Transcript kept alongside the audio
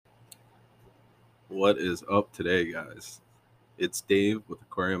What is up today, guys? It's Dave with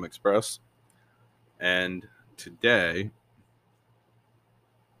Aquarium Express, and today,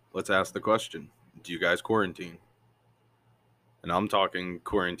 let's ask the question: do you guys quarantine? And I'm talking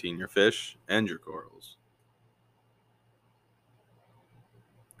quarantine your fish and your corals.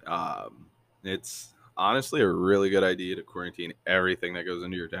 Um, it's honestly a really good idea to quarantine everything that goes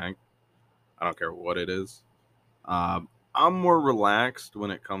into your tank. I don't care what it is. I'm more relaxed when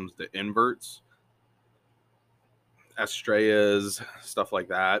it comes to inverts, Estrellas, stuff like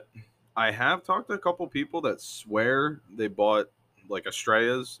that. I have talked to a couple people that swear they bought like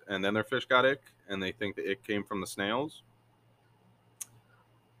Estrellas and then their fish got ick and they think the ick came from the snails.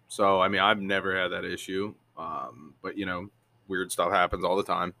 So, I mean, I've never had that issue. But, weird stuff happens all the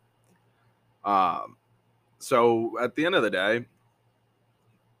time. Um, so, at the end of the day,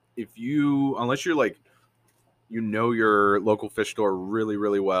 unless you're like, your local fish store really,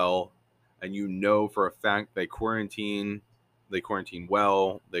 really well, and for a fact they quarantine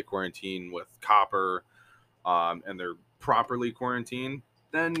well, they quarantine with copper, and they're properly quarantined,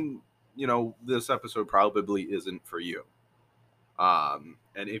 then this episode probably isn't for you. And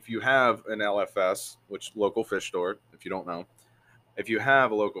if you have an LFS, which local fish store, if you don't know, if you have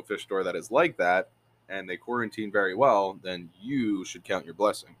a local fish store that is like that and they quarantine very well, then you should count your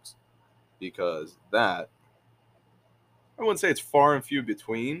blessings because that I wouldn't say it's far and few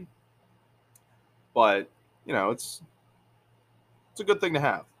between, but it's a good thing to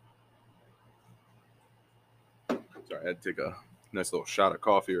have. Sorry, I had to take a nice little shot of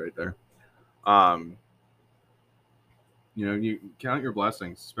coffee right there. Um, you count your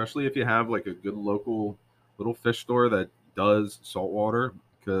blessings, especially if you have like a good local little fish store that does saltwater.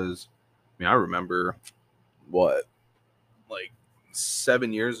 Because I remember what, like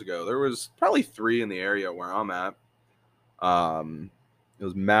 7 years ago, there was probably three in the area where I'm at. It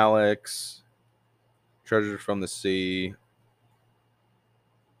was Malik's, Treasures from the Sea,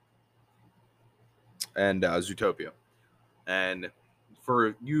 and Zootopia. And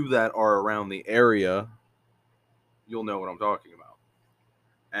for you that are around the area, you'll know what I'm talking about.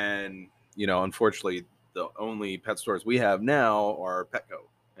 And unfortunately, the only pet stores we have now are Petco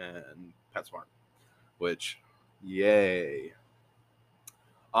and PetSmart, which, yay.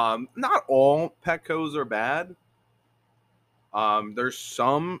 Not all Petcos are bad. There's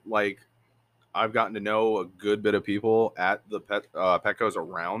some, like, I've gotten to know a good bit of people at the Petcos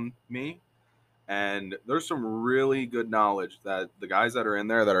around me, and there's some really good knowledge that the guys that are in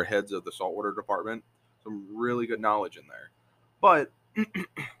there that are heads of the saltwater department, some really good knowledge in there. But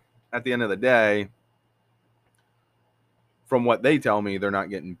at the end of the day, from what they tell me, they're not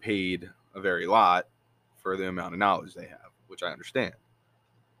getting paid a very lot for the amount of knowledge they have, which I understand.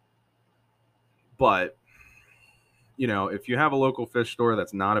 But, if you have a local fish store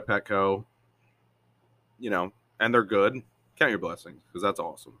that's not a Petco, and they're good, count your blessings because that's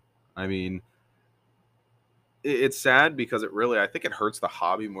awesome. I mean, it's sad because I think it hurts the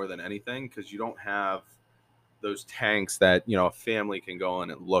hobby more than anything because you don't have those tanks that, a family can go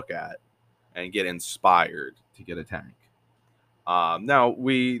in and look at and get inspired to get a tank. Now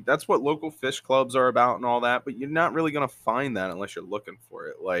that's what local fish clubs are about and all that, but you're not really going to find that unless you're looking for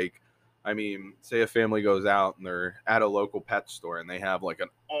it. Like, I mean, say a family goes out and they're at a local pet store and they have like an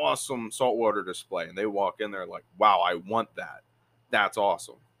awesome saltwater display and they walk in there like, wow, I want that. That's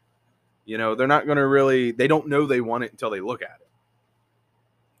awesome. They're not going to they don't know they want it until they look at it.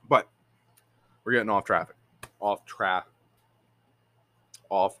 But we're getting off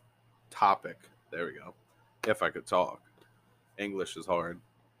topic. There we go. If I could talk. English is hard,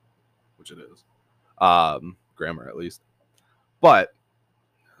 which it is. Grammar at least. But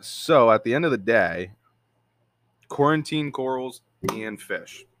so at the end of the day, quarantine corals and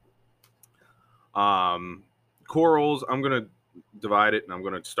fish. Corals, I'm gonna divide it and I'm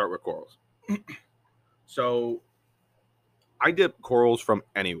gonna start with corals. So I dip corals from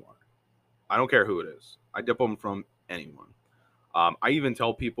anyone. I don't care who it is. I dip them from anyone. I even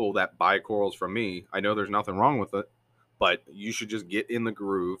tell people that buy corals from me, I know there's nothing wrong with it, but you should just get in the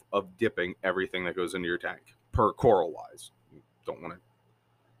groove of dipping everything that goes into your tank per coral wise. You don't want to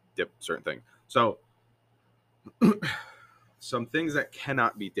dip certain things. So some things that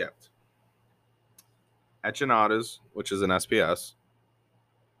cannot be dipped. Echinatas, which is an SPS.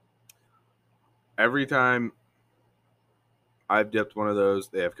 Every time I've dipped one of those,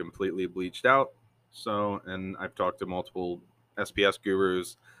 they have completely bleached out. So, and I've talked to multiple SPS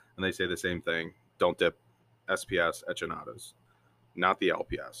gurus, and they say the same thing. Don't dip SPS Echinatas, not the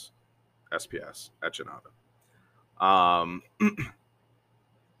LPS. SPS Echinata.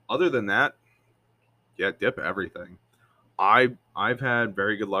 Other than that, yeah, dip everything. I've had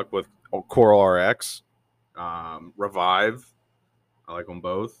very good luck with Coral RX, Revive. I like them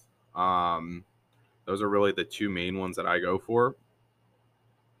both. Those are really the two main ones that I go for.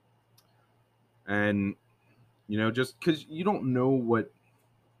 And just because you don't know what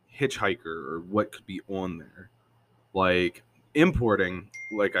hitchhiker or what could be on there, like importing,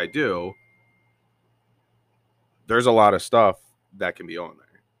 like I do, there's a lot of stuff that can be on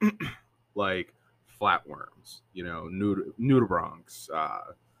there, like flatworms, nudibranchs,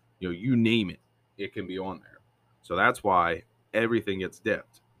 you name it, it can be on there. So that's why everything gets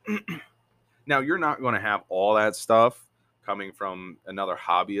dipped. Now you're not going to have all that stuff coming from another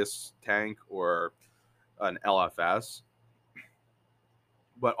hobbyist tank or an LFS,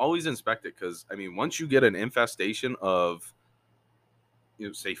 but always inspect it, because I mean, once you get an infestation of,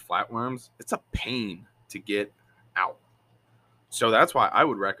 say flatworms, it's a pain to get out. So that's why I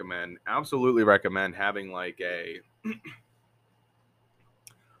would absolutely recommend having like a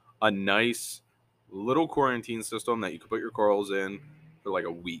nice little quarantine system that you could put your corals in for like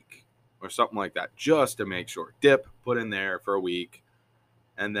a week or something like that, just to make sure. Dip, put in there for a week,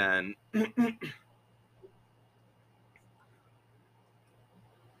 and then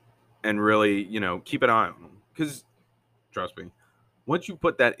and really, keep an eye on them. Because trust me, once you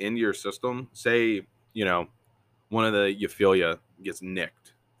put that into your system, say, one of the Euphyllia gets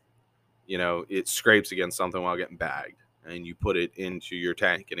nicked, it scrapes against something while getting bagged, and you put it into your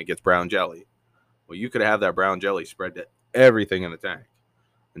tank and it gets brown jelly. Well, you could have that brown jelly spread to everything in the tank.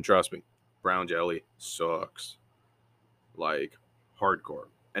 And trust me, brown jelly sucks. Like hardcore.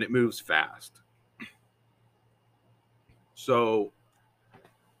 And it moves fast. So,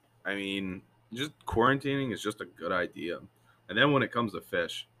 I mean, just quarantining is just a good idea. And then when it comes to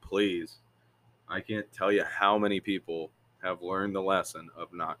fish, please, I can't tell you how many people have learned the lesson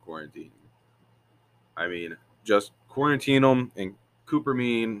of not quarantining. I mean, just quarantine them in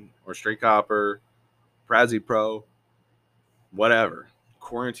Coopermine or Straight Copper, Prazzi Pro, whatever.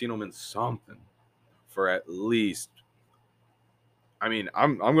 Quarantine them in something for at least. I mean,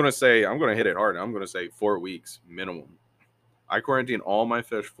 I'm gonna hit it hard. I'm gonna say 4 weeks minimum. I quarantine all my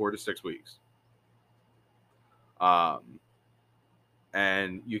fish 4 to 6 weeks. Um,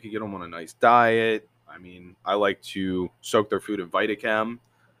 and you can get them on a nice diet. I mean, I like to soak their food in Vitachem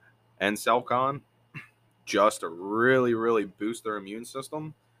and Celcon, just to really, really boost their immune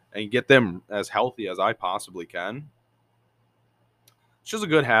system and get them as healthy as I possibly can. It's just a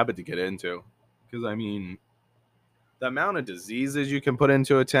good habit to get into, because I mean, the amount of diseases you can put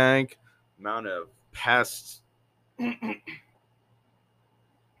into a tank, amount of pests,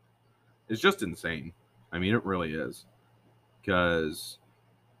 is just insane. I mean, it really is, because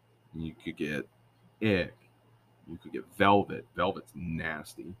you could get ick, you could get velvet. Velvet's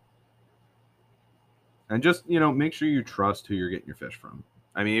nasty. And just, make sure you trust who you're getting your fish from.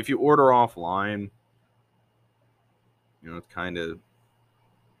 I mean, if you order offline, it's kind of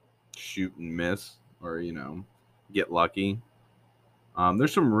shoot and miss, or, get lucky.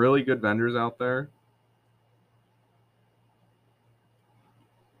 There's some really good vendors out there.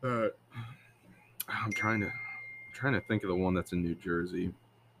 I'm trying to think of the one that's in New Jersey.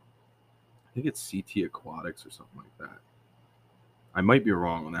 I think it's CT Aquatics or something like that. I might be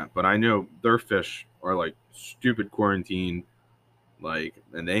wrong on that, but I know their fish are like stupid quarantine, like,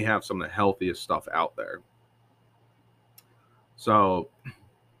 and they have some of the healthiest stuff out there. So,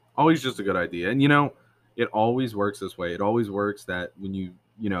 always just a good idea. And it always works this way. It always works that when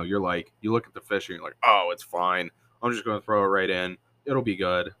you're like, you look at the fish and you're like, oh, it's fine. I'm just going to throw it right in. It'll be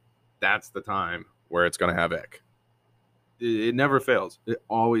good. That's the time where it's going to have ick. It never fails. It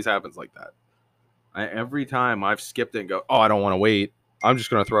always happens like that. Every time I've skipped it and go, oh, I don't want to wait, I'm just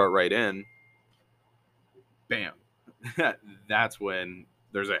going to throw it right in. Bam. That's when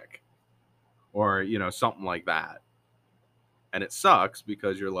there's ick. Or, something like that. And it sucks,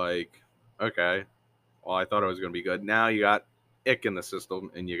 because you're like, okay, well, I thought it was going to be good. Now you got ick in the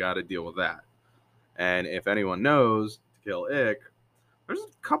system, and you got to deal with that. And if anyone knows to kill ick, there's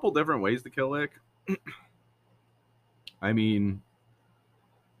a couple different ways to kill ick. I mean,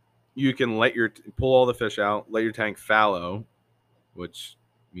 you can pull all the fish out, let your tank fallow, which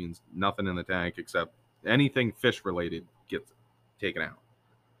means nothing in the tank except anything fish related gets taken out,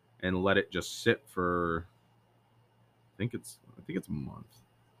 and let it just sit for, I think it's a month.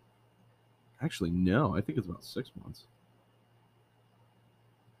 Actually, no, I think it's about 6 months.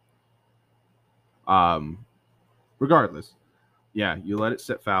 Regardless, yeah, you let it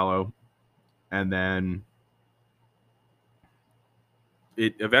sit fallow, and then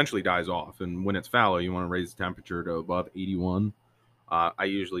it eventually dies off. And when it's fallow, you want to raise the temperature to above 81. I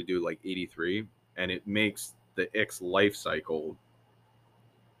usually do like 83, and it makes the ick's life cycle,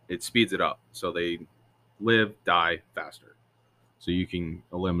 it speeds it up. So they live, die faster. So you can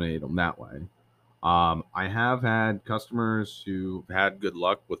eliminate them that way. I have had customers who had good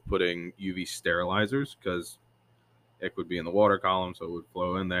luck with putting UV sterilizers because it would be in the water column, so it would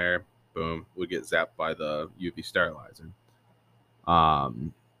flow in there. Boom, would get zapped by the UV sterilizer.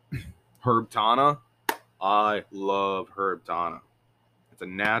 Um, Herb Tana, I love Herb Tana. It's a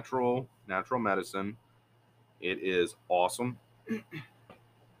natural medicine. It is awesome.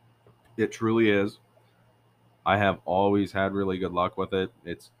 It truly is. I have always had really good luck with it.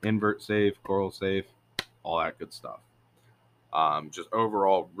 It's invert safe, coral safe, all that good stuff. Just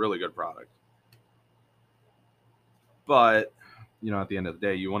overall, really good product. But at the end of the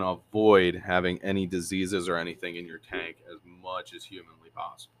day, you want to avoid having any diseases or anything in your tank as much as humanly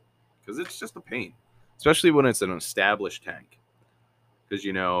possible, because it's just a pain, especially when it's an established tank. Because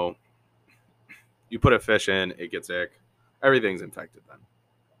you put a fish in, it gets sick, everything's infected then.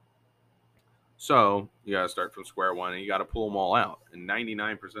 So you got to start from square one, and you got to pull them all out. And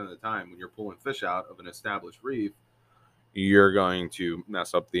 99% of the time, when you're pulling fish out of an established reef, you're going to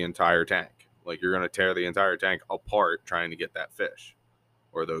mess up the entire tank. Like, you're going to tear the entire tank apart trying to get that fish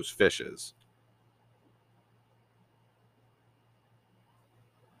or those fishes.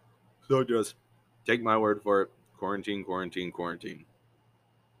 So just take my word for it. Quarantine, quarantine, quarantine.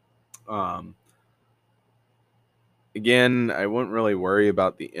 Again, I wouldn't really worry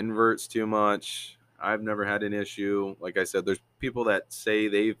about the inverts too much. I've never had an issue. Like I said, there's people that say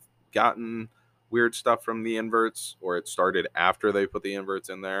they've gotten weird stuff from the inverts, or it started after they put the inverts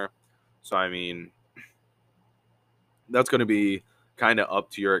in there. So, I mean, that's going to be kind of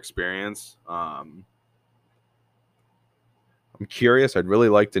up to your experience. I'm curious. I'd really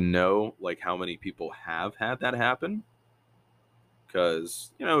like to know, like, how many people have had that happen,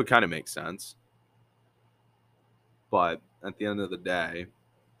 because, it kind of makes sense. But at the end of the day,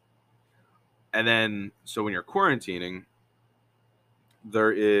 and then, so when you're quarantining,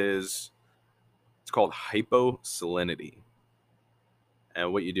 it's called hyposalinity.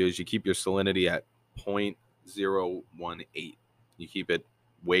 And what you do is you keep your salinity at 0.018. You keep it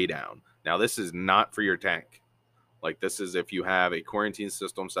way down. Now, this is not for your tank. Like, this is if you have a quarantine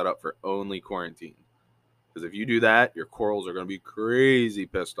system set up for only quarantine. Because if you do that, your corals are going to be crazy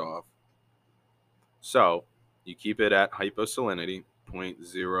pissed off. So you keep it at hyposalinity,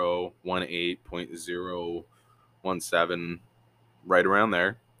 0.018, 0.017, right around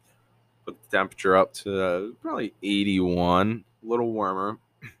there. Put the temperature up to probably 81, a little warmer,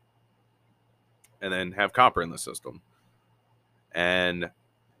 and then have copper in the system. And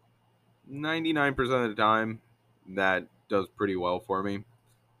 99% of the time, that does pretty well for me.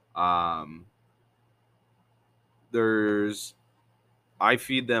 I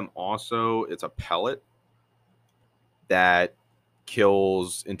feed them also, it's a pellet that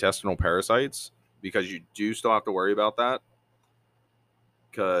kills intestinal parasites, because you do still have to worry about that,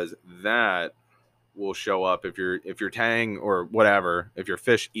 because that will show up if your tang or whatever, if your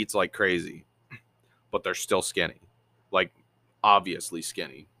fish eats like crazy but they're still skinny, like obviously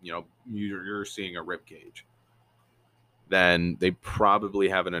skinny, you're seeing a rib cage, then they probably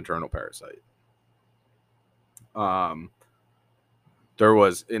have an internal parasite. There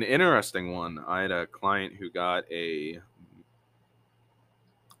was an interesting one. I had a client who got an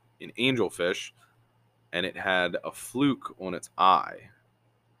angelfish, and it had a fluke on its eye.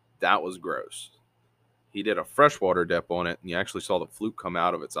 That was gross. He did a freshwater dip on it, and you actually saw the fluke come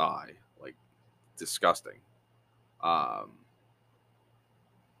out of its eye. Like, disgusting.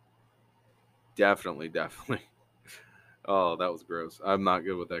 Definitely. Oh, that was gross. I'm not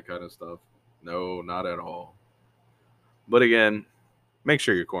good with that kind of stuff. No, not at all. But again, make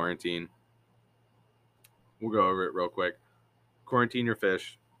sure you quarantine. We'll go over it real quick. Quarantine your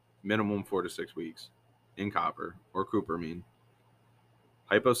fish, minimum 4 to 6 weeks, in copper or cupramine.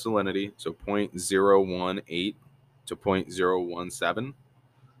 Hyposalinity, so 0.018 to 0.017.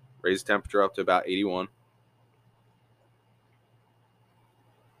 Raise temperature up to about 81.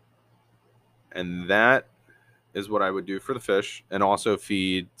 And that is what I would do for the fish, and also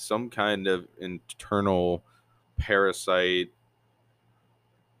feed some kind of internal parasite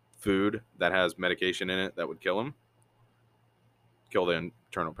food that has medication in it that would kill the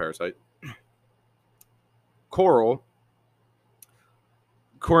internal parasite. Coral,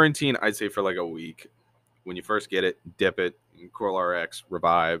 quarantine, I'd say for like a week. When you first get it, dip it in Coral RX,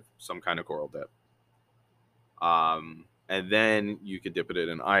 Revive, some kind of coral dip. And then you could dip it in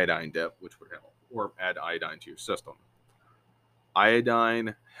an iodine dip, which would help, or add iodine to your system.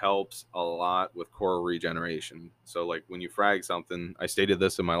 Iodine helps a lot with coral regeneration. So, like, when you frag something, I stated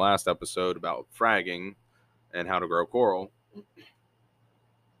this in my last episode about fragging. and how to grow coral.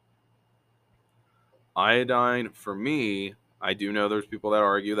 Iodine, for me, I do know there's people that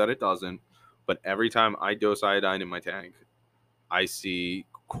argue that it doesn't, but every time I dose iodine in my tank, I see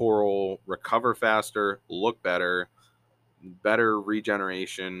coral recover faster, look better, better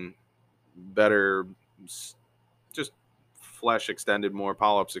regeneration, better just flesh extended more,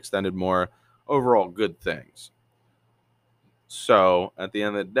 polyps extended more, overall good things. So at the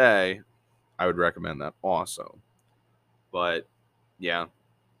end of the day, I would recommend that also. But yeah,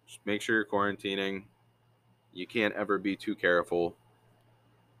 just make sure you're quarantining. You can't ever be too careful.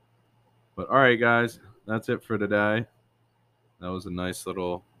 But all right, guys, that's it for today. That was a nice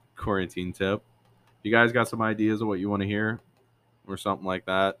little quarantine tip. If you guys got some ideas of what you want to hear or something like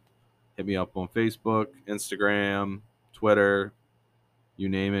that, hit me up on Facebook, Instagram, Twitter, you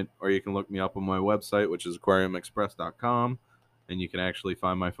name it. Or you can look me up on my website, which is aquariumexpress.com, and you can actually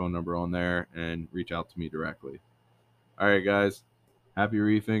find my phone number on there and reach out to me directly. All right, guys, happy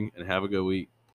reefing and have a good week.